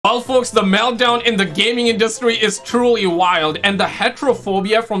Well, folks, the meltdown in the gaming industry is truly wild, and the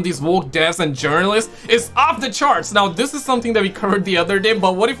heterophobia from these woke devs and journalists is off the charts. Now, this is something that we covered the other day,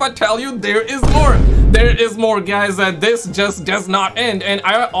 but what if I tell you there is more? There is more, guys. This just does not end. And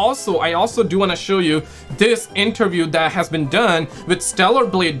I also do want to show you this interview that has been done with Stellar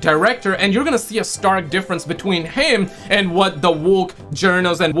Blade director, and you're gonna see a stark difference between him and what the woke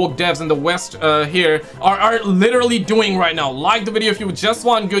journals and woke devs in the West here are literally doing right now. Like the video if you just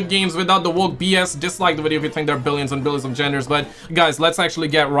want good games without the woke BS. Dislike the video if you think there are billions and billions of genders. But guys, let's actually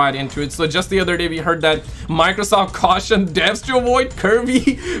get right into it. So just the other day we heard that Microsoft cautioned devs to avoid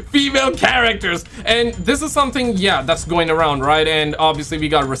curvy female characters, and this is something, yeah, that's going around, right? And obviously we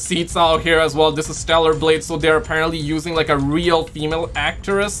got receipts out here as well. This is Stellar Blade, so they're apparently using like a real female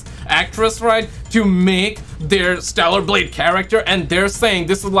actress, right, to make their Stellar Blade character, and they're saying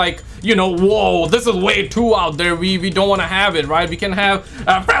this is like, you know, whoa, this is way too out there. We don't want to have it, right? We can have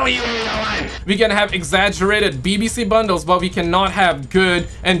we can have exaggerated BBC bundles, but we cannot have good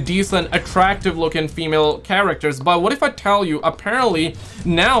and decent, attractive looking female characters. But what if I tell you, apparently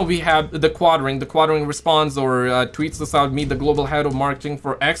now we have the Quadring. The Quadring responds or tweets this out, meet the global head of marketing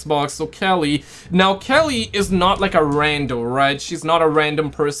for Xbox, so Kelly. Now Kelly is not like a rando, right? She's not a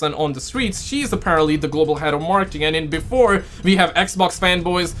random person on the streets. She's apparently the global head of marketing. And in before we have Xbox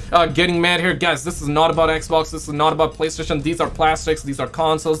fanboys getting mad here. Guys, this is not about Xbox, this is not about PlayStation. These are plastics, these are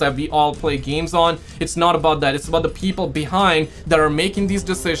consoles that we all play games on. It's not about that. It's about the people behind that are making these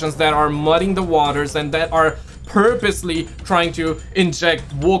decisions, that are muddying the waters, and that are purposely trying to inject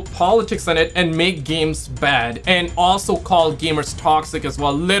woke politics in it and make games bad, and also call gamers toxic as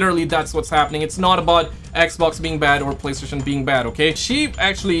well. Literally, that's what's happening. It's not about Xbox being bad or PlayStation being bad, okay? She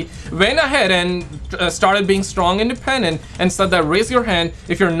actually went ahead and started being strong, independent, and said that raise your hand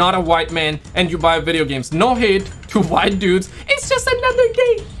if you're not a white man and you buy video games. No hate to white dudes. It's just another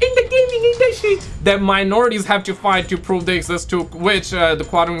day in the gaming industry that minorities have to fight to prove they exist, to which the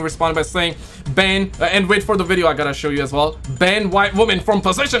Quadring responded by saying, ban, and wait for the video I gotta show you as well, ban white women from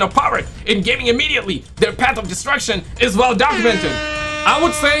position of power in gaming immediately. Their path of destruction is well documented. I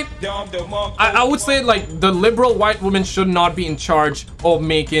would say like the liberal white women should not be in charge of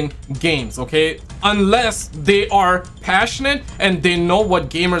making games, okay? Unless they are passionate and they know what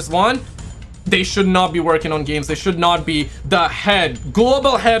gamers want, they should not be working on games. They should not be the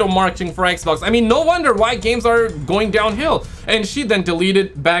global head of marketing for Xbox. I mean, no wonder why games are going downhill. And she then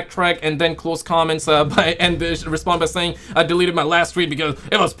deleted, backtracked, and then closed comments and respond by saying, I deleted my last tweet because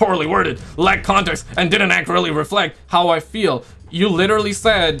it was poorly worded, lacked context, and didn't accurately reflect how I feel. You literally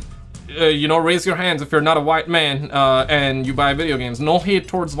said, you know, raise your hands if you're not a white man and you buy video games. No hate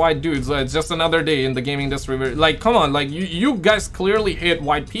towards white dudes. It's just another day in the gaming industry. Like, come on, like you guys clearly hate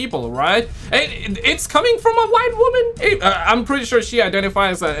white people, right? And it's coming from a white woman. I'm pretty sure she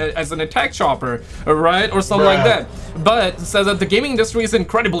identifies as an attack chopper, right, or something like that. But says that the gaming industry is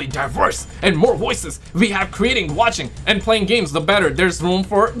incredibly diverse, and more voices we have creating, watching, and playing games, the better. There's room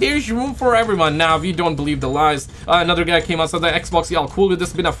for everyone. Now, if you don't believe the lies, another guy came out and said that Xbox, y'all cool with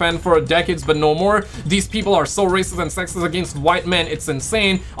this, been a fan for decades, but no more. These people are so racist and sexist against white men, it's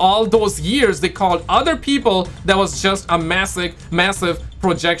insane. All those years they called other people, that was just a massive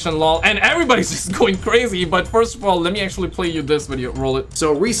projection, lol, and everybody's just going crazy. But first of all, let me actually play you this video. Roll it.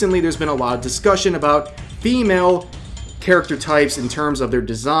 So recently there's been a lot of discussion about female character types in terms of their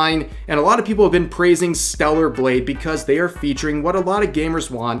design, and a lot of people have been praising Stellar Blade because they are featuring what a lot of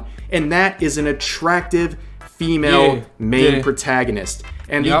gamers want, and that is an attractive female main protagonist.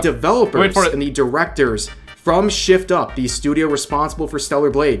 And the developers and the directors from Shift Up, the studio responsible for Stellar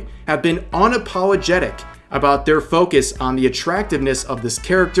Blade, have been unapologetic about their focus on the attractiveness of this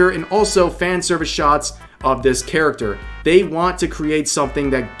character and also fan service shots of this character. They want to create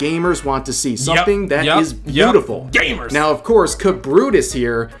something that gamers want to see, something that is beautiful. Gamers. Now, of course, Cook Brutus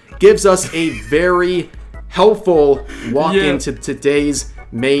here gives us a very helpful walk into today's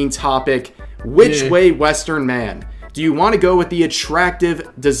main topic. Which way, Western man? Do you want to go with the attractive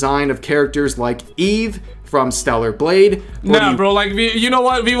design of characters like Eve from Stellar Blade? Nah, bro, like, you know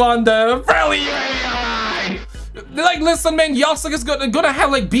what? We want the friendly. Like, listen, man, Yosuk is gonna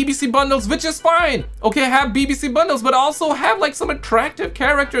have like BBC bundles, which is fine. Okay, have BBC bundles, but also have like some attractive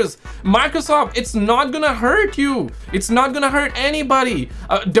characters. Microsoft, it's not gonna hurt you. It's not gonna hurt anybody.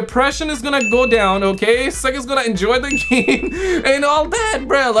 Depression is gonna go down, okay? Sek is gonna enjoy the game and all that,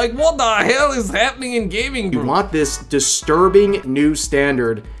 bro. Like, what the hell is happening in gaming, bro? You want this disturbing new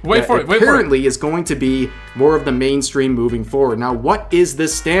standard that apparently is going to be more of the mainstream moving forward. Now, what is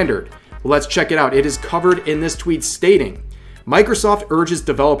this standard? Well, let's check it out. It is covered in this tweet stating, Microsoft urges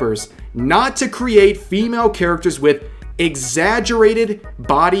developers not to create female characters with exaggerated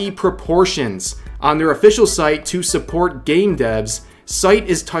body proportions. On their official site to support game devs, site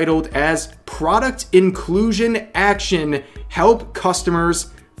is titled as Product Inclusion Action Help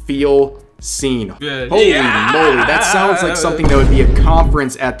Customers Feel Seen. Good. Holy moly, that sounds like something that would be a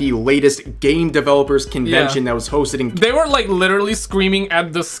conference at the latest game developers convention that was hosted in They were like literally screaming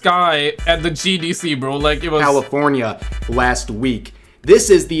at the sky at the GDC, bro. Like it was California last week.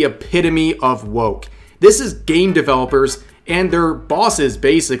 This is the epitome of woke. This is game developers and their bosses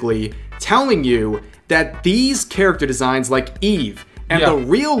basically telling you that these character designs like Eve and the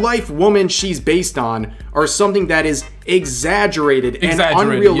real life woman she's based on are something that is exaggerated and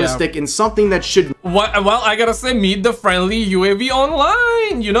unrealistic and something that should... Well, I gotta say, meet the friendly UAV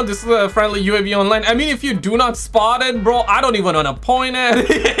online. You know, this is a friendly UAV online. I mean, if you do not spot it, bro, I don't even want to point at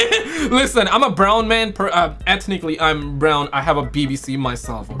it. Listen, I'm a brown man. Ethnically, I'm brown. I have a BBC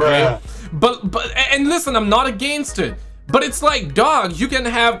myself, okay? But and listen, I'm not against it. But it's like, dog, you can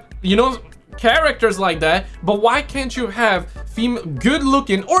have, you know, characters like that, but why can't you have female,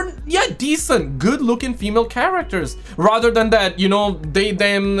 good-looking or decent, good-looking female characters rather than that, you know,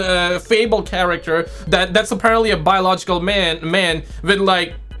 fable character that's apparently a biological man with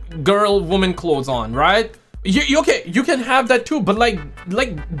like woman clothes on, right? Okay, you can have that too, but like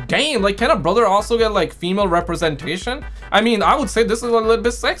damn, like can a brother also get like female representation? I mean, I would say this is a little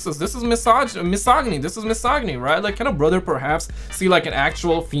bit sexist. This is misogyny. This is misogyny, right? Like, can a brother perhaps see like an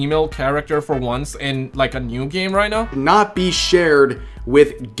actual female character for once in like a new game right now? Not be shared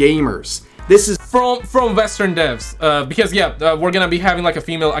with gamers. This is from Western devs, because we're gonna be having like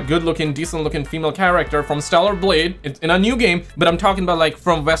a good-looking, decent-looking female character from Stellar Blade in a new game, but I'm talking about like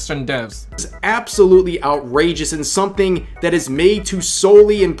from Western devs. It's absolutely outrageous and something that is made to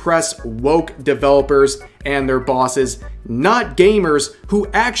solely impress woke developers and their bosses, not gamers who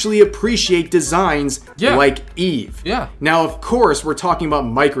actually appreciate designs like Eve. Now, of course, we're talking about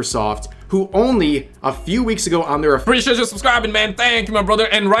Microsoft, who only a few weeks ago on their... Appreciate you subscribing, man. Thank you, my brother.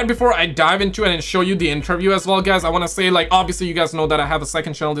 And right before I dive into it and show you the interview as well, guys, I want to say, like, obviously you guys know that I have a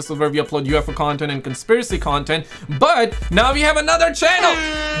second channel. This is where we upload UFO content and conspiracy content. But now we have another channel.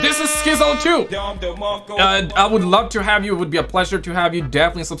 This is SKizzle too. I would love to have you. It would be a pleasure to have you.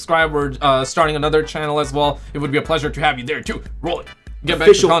 Definitely subscribe. We're starting another channel as well. It would be a pleasure to have you there too. Roll it. Get back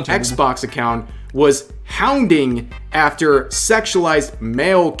official to content. Xbox account was hounding after sexualized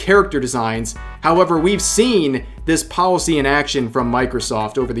male character designs. However, we've seen this policy in action from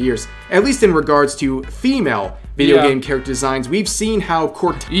Microsoft over the years, at least in regards to female video game character designs. We've seen how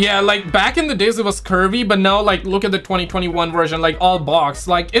like back in the days it was curvy, but now like look at the 2021 version, like all box,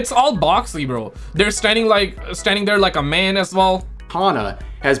 like it's all boxy, bro. They're standing there like a man as well. Hana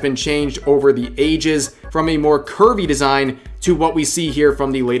has been changed over the ages from a more curvy design to what we see here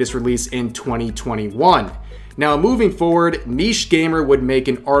from the latest release in 2021. Now, moving forward, Niche Gamer would make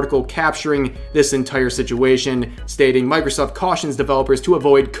an article capturing this entire situation, stating Microsoft cautions developers to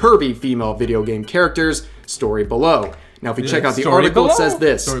avoid curvy female video game characters. Story below. Now, if we check out the article, it says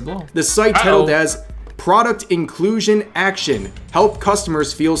this. The site titled as Product Inclusion Action Help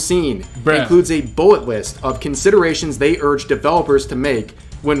Customers Feel Seen includes a bullet list of considerations they urge developers to make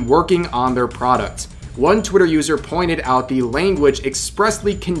when working on their product. One Twitter user pointed out the language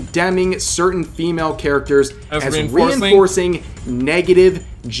expressly condemning certain female characters as reinforcing negative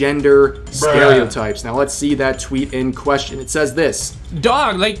gender stereotypes. Now let's see that tweet in question. It says this.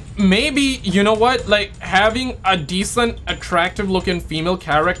 Dog, like maybe, you know what, like having a decent, attractive looking female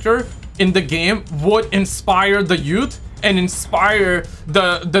character in the game would inspire the youth and inspire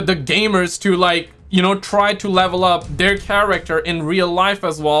the gamers to, like, you know, try to level up their character in real life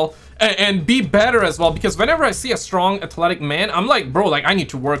as well and be better as well. Because whenever I see a strong athletic man, I'm like, bro, like I need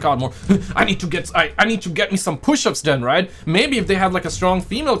to work out more. I need to get me some push-ups done, right? Maybe if they have like a strong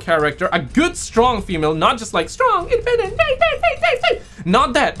female character, a good strong female, not just like strong, independent,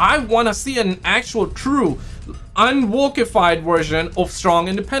 not that. I want to see an actual true unwokified version of strong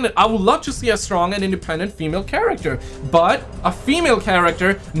independent. I would love to see a strong and independent female character, but a female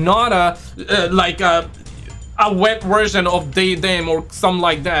character, not a wet version of they them or something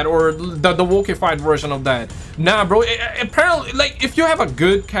like that, or the wokified version of that. Nah, bro, apparently, like, if you have a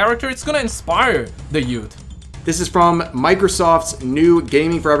good character, it's gonna inspire the youth. This is from Microsoft's new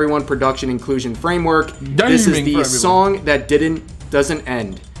Gaming for Everyone production inclusion framework. This is the song that doesn't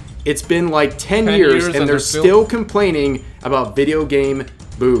end. It's been like 10 years and they're still complaining about video game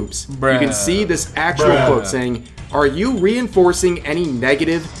boobs. You can see this actual quote saying, "Are you reinforcing any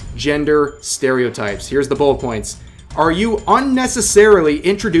negative gender stereotypes?" Here's the bullet points. "Are you unnecessarily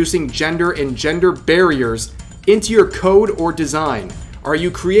introducing gender and gender barriers into your code or design? Are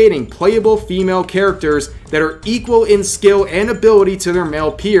you creating playable female characters that are equal in skill and ability to their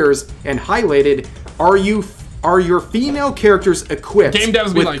male peers? And highlighted, are your female characters equipped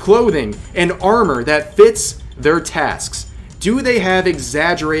with clothing and armor that fits their tasks? Do they have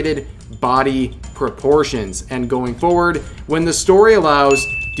exaggerated body proportions? And going forward, when the story allows,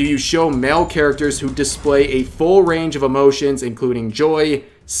 do you show male characters who display a full range of emotions, including joy,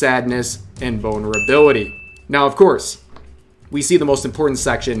 sadness, and vulnerability? Now, of course, we see the most important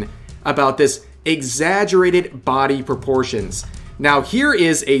section about this exaggerated body proportions. Now, here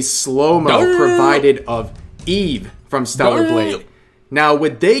is a slow-mo provided of Eve from Stellar Blade. Now,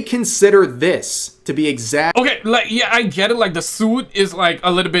 would they consider this to be exact? Okay, like, yeah, I get it. Like, the suit is like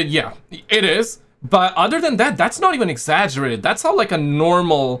a little bit, yeah, it is. But other than that, that's not even exaggerated. That's how like a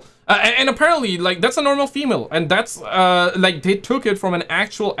normal, and apparently like that's a normal female. And that's like they took it from an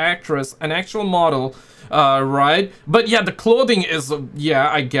actual actress, an actual model, right? But yeah, the clothing is, yeah,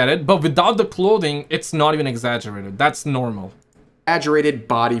 I get it. But without the clothing, it's not even exaggerated. That's normal. Exaggerated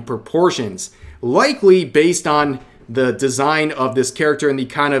body proportions, likely based on the design of this character and the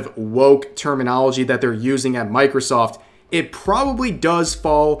kind of woke terminology that they're using at Microsoft. It probably does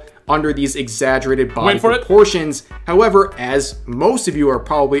fall under these exaggerated body proportions. However, as most of you are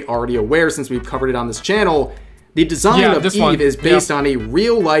probably already aware since we've covered it on this channel, the design of Eve is based on a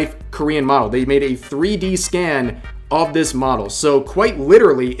real-life Korean model. They made a 3D scan of this model. So quite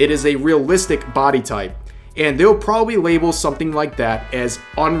literally, it is a realistic body type. And they'll probably label something like that as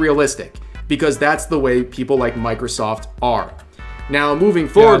unrealistic, because that's the way people like Microsoft are. Now, moving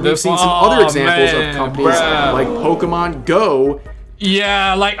forward, we've seen some other examples of companies like Pokemon Go.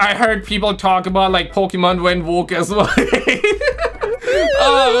 Yeah, like I heard people talk about like Pokemon went woke as well.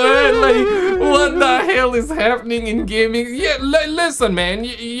 Oh man, like what the hell is happening in gaming? Yeah, listen, man,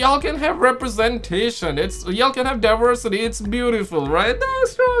 y'all can have representation. Y'all can have diversity. It's beautiful, right?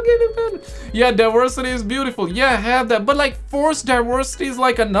 That's strong, independent. Yeah, diversity is beautiful. Yeah, have that. But like forced diversity is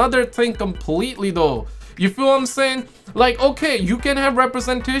like another thing completely, though. You feel what I'm saying? Like, okay, you can have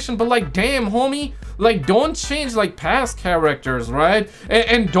representation, but like, damn, homie, like, don't change like past characters, right?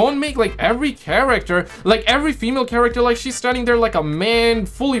 And don't make like every character, like every female character, like she's standing there like a man,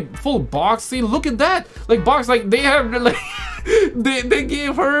 full boxy. Look at that, like box, like they have like they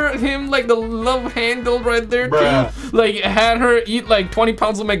gave him like the love handle right there too. Like had her eat like 20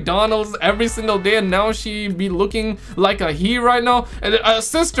 pounds of McDonald's every single day, and now she be looking like a he right now. And a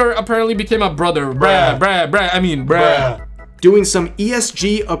sister apparently became a brother. Doing some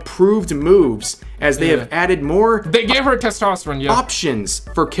ESG approved moves, as they have added more. They gave her testosterone, options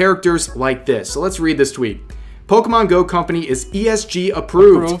for characters like this. So let's read this tweet. Pokemon Go company is ESG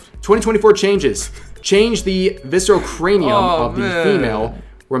approved. 2024 changes. Change the visceral cranium of the female.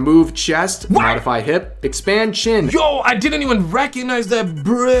 Remove chest, modify hip, expand chin. Yo, I didn't even recognize that,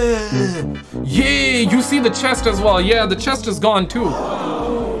 bruh. Yeah, you see the chest as well. Yeah, the chest is gone too.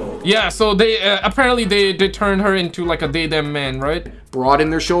 Yeah, so they apparently they turned her into like a they-them man, right? Broaden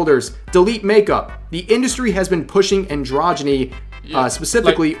their shoulders, delete makeup. The industry has been pushing androgyny,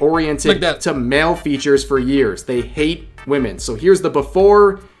 specifically oriented to male features for years. They hate women. So here's the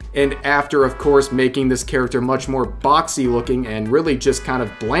before and after, of course, making this character much more boxy looking and really just kind of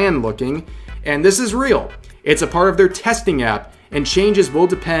bland looking. And this is real. It's a part of their testing app, and changes will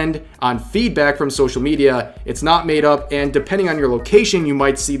depend on feedback from social media. It's not made up, and depending on your location, you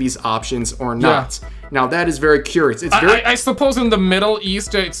might see these options or not. Now, that is very curious. It's very I suppose in the Middle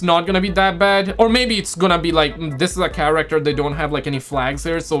East, it's not gonna be that bad. Or maybe it's gonna be like, this is a character, they don't have like any flags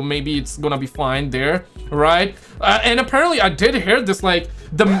here, so maybe it's gonna be fine there, right? And apparently, I did hear this, like,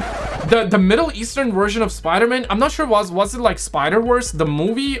 the Middle Eastern version of Spider-Man, I'm not sure, was it like Spider-Verse, the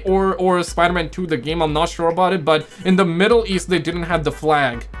movie, or Spider-Man 2, the game? I'm not sure about it, but in the Middle East, they didn't have the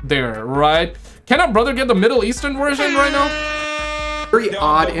flag there, right? Can our brother get the Middle Eastern version right now? Very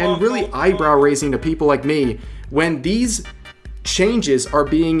odd and really eyebrow-raising to people like me when these changes are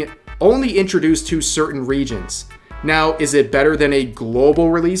being only introduced to certain regions. Now, is it better than a global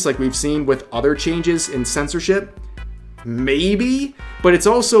release like we've seen with other changes in censorship? Maybe, but it's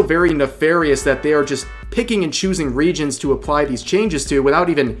also very nefarious that they are just picking and choosing regions to apply these changes to without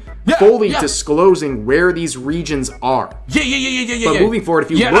even fully disclosing where these regions are. But moving forward,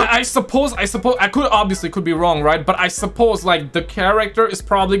 if you look, I suppose I could be wrong, right? But I suppose like the character is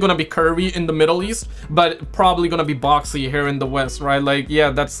probably gonna be curvy in the Middle East, but probably gonna be boxy here in the West, right? Like,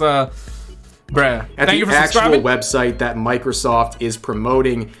 yeah, that's bruh. At the actual website that Microsoft is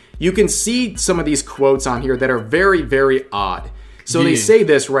promoting, you can see some of these quotes on here that are very, very odd. So they say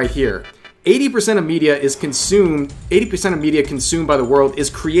this right here. 80% of media consumed by the world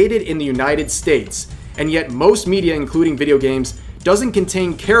is created in the United States. And yet most media, including video games, doesn't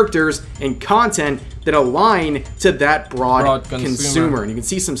contain characters and content that align to that broad consumer. And you can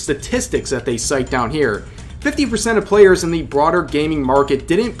see some statistics that they cite down here. 50% of players in the broader gaming market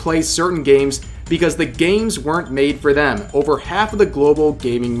didn't play certain games because the games weren't made for them. Over half of the global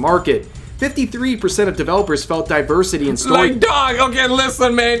gaming market. 53% of developers felt diversity in story. Like, dog, okay,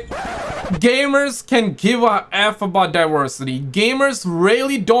 listen, man. Gamers can give a F about diversity. Gamers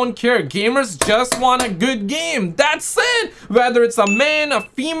really don't care. Gamers just want a good game. That's it. Whether it's a man, a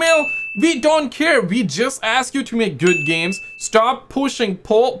female, we don't care. We just ask you to make good games. Stop pushing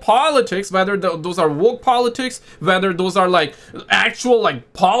politics, whether those are woke politics, whether those are like actual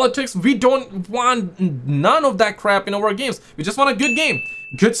like politics. We don't want none of that crap in our games. We just want a good game.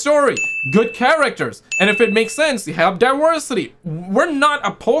 Good story, good characters, and if it makes sense, you have diversity. We're not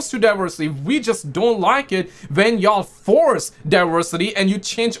opposed to diversity, we just don't like it when y'all force diversity and you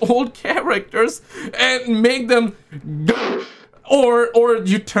change old characters and make them or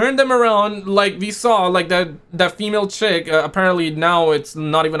you turn them around, like we saw, like that female chick. Apparently now it's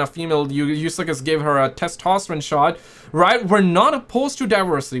not even a female. Yusukas gave her a testosterone shot, right? We're not opposed to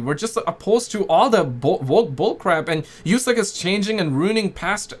diversity. We're just opposed to all the woke bullcrap, and Yusukas changing and ruining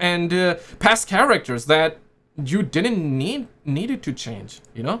past characters that you didn't needed to change,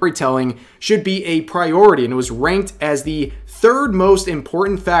 you know? Storytelling should be a priority, and it was ranked as the third most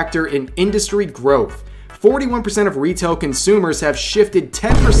important factor in industry growth. 41% of retail consumers have shifted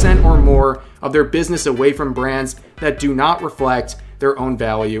 10% or more of their business away from brands that do not reflect their own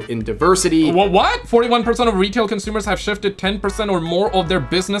value in diversity. What? 41% of retail consumers have shifted 10% or more of their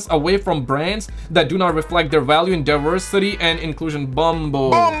business away from brands that do not reflect their value in diversity and inclusion.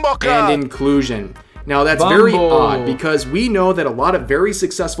 Bumbo. And inclusion. Now that's very odd, because we know that a lot of very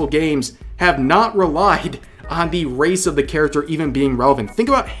successful games have not relied on the race of the character even being relevant. Think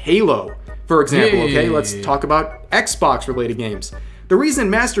about Halo, for example, okay? Let's talk about Xbox related games. The reason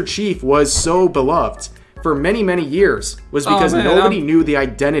Master Chief was so beloved for many, many years was because nobody knew the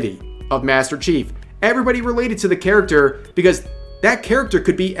identity of Master Chief. Everybody related to the character because that character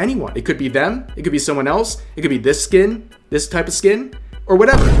could be anyone. It could be them, it could be someone else, it could be this skin, this type of skin, or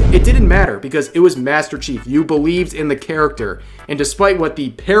whatever. It didn't matter because it was Master Chief. You believed in the character. And despite what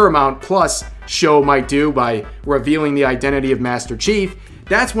the Paramount Plus show might do by revealing the identity of Master Chief,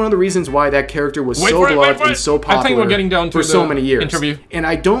 that's one of the reasons why that character was so beloved and so popular. I think we're getting down to for so many years. Interview. And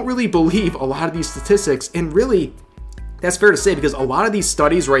I don't really believe a lot of these statistics, and really, that's fair to say, because a lot of these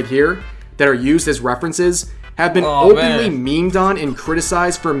studies right here that are used as references have been openly memed on and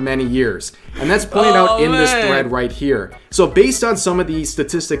criticized for many years. And that's pointed out in this thread right here. So based on some of the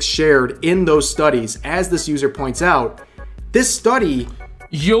statistics shared in those studies, as this user points out, this study...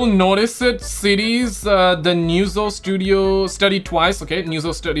 You'll notice it, cities, the Newzo studio studied twice, okay?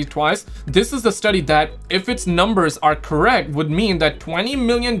 Newzo studied twice. This is the study that, if its numbers are correct, would mean that 20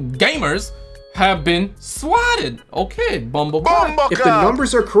 million gamers have been swatted. Okay, Bumblebee. If the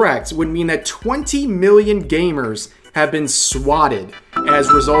numbers are correct, it would mean that 20 million gamers have been swatted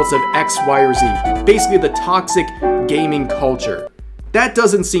as results of X, Y, or Z. Basically the toxic gaming culture. That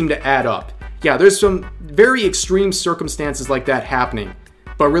doesn't seem to add up. Yeah, there's some very extreme circumstances like that happening.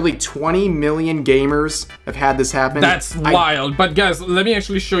 But really, 20 million gamers have had this happen. That's wild. But guys, let me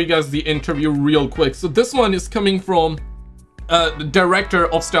actually show you guys the interview real quick. So this one is coming from the director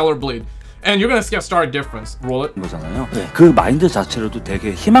of Stellar Blade. And you're gonna see a stark difference. Roll it. 거잖아요. 그 마인드 자체로도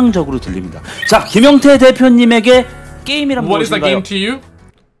되게 희망적으로 들립니다. 자, 김용태 대표님에게 게임이란 What is a 무엇인가요? game to you?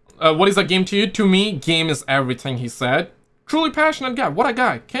 What is a game to you? To me, game is everything, he said. Truly passionate guy. What a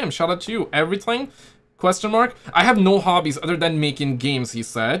guy. Kim, shout out to you. Everything? Question mark? I have no hobbies other than making games, he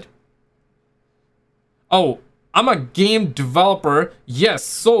said. Oh, I'm a game developer. Yes,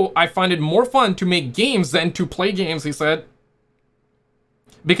 so I find it more fun to make games than to play games, he said.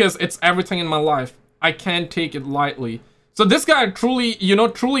 Because it's everything in my life. I can't take it lightly. So this guy truly, you know,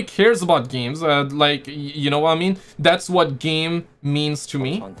 truly cares about games. Like, you know what I mean? That's what game means to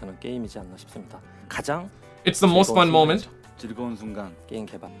me. It's the most fun moment.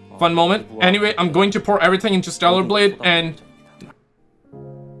 Fun moment. Anyway, I'm going to pour everything into Stellar Blade and...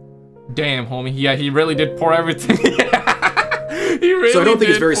 Damn, homie. Yeah, he really did pour everything. He really so I don't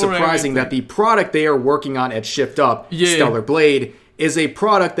think it's very surprising that the product they are working on at Shift Up, Stellar Blade, is a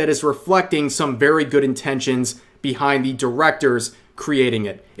product that is reflecting some very good intentions behind the directors creating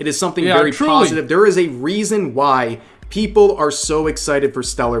it. It is something very positive. There is a reason why people are so excited for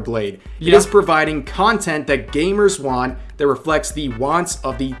Stellar Blade. It is providing content that gamers want that reflects the wants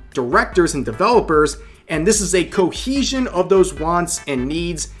of the directors and developers, and this is a cohesion of those wants and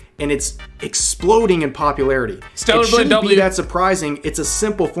needs, and it's exploding in popularity. It shouldn't be that surprising. It's a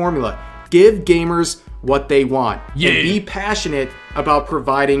simple formula. Give gamers what they want. Yeah. And be passionate about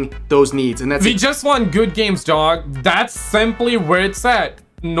providing those needs. And that's We just want good games, dog. That's simply where it's at.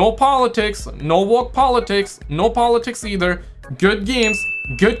 No politics, no woke politics, no politics either. Good games,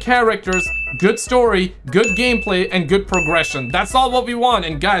 good characters, good story, good gameplay, and good progression. That's all what we want.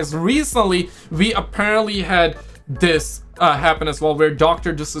 And guys, recently we apparently had this happen as well, where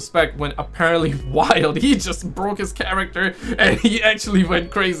Dr. Disrespect went apparently wild. He just broke his character and he actually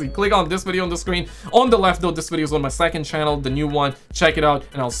went crazy. Click on this video on the screen. On the left though, this video is on my second channel, the new one. Check it out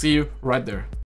and I'll see you right there.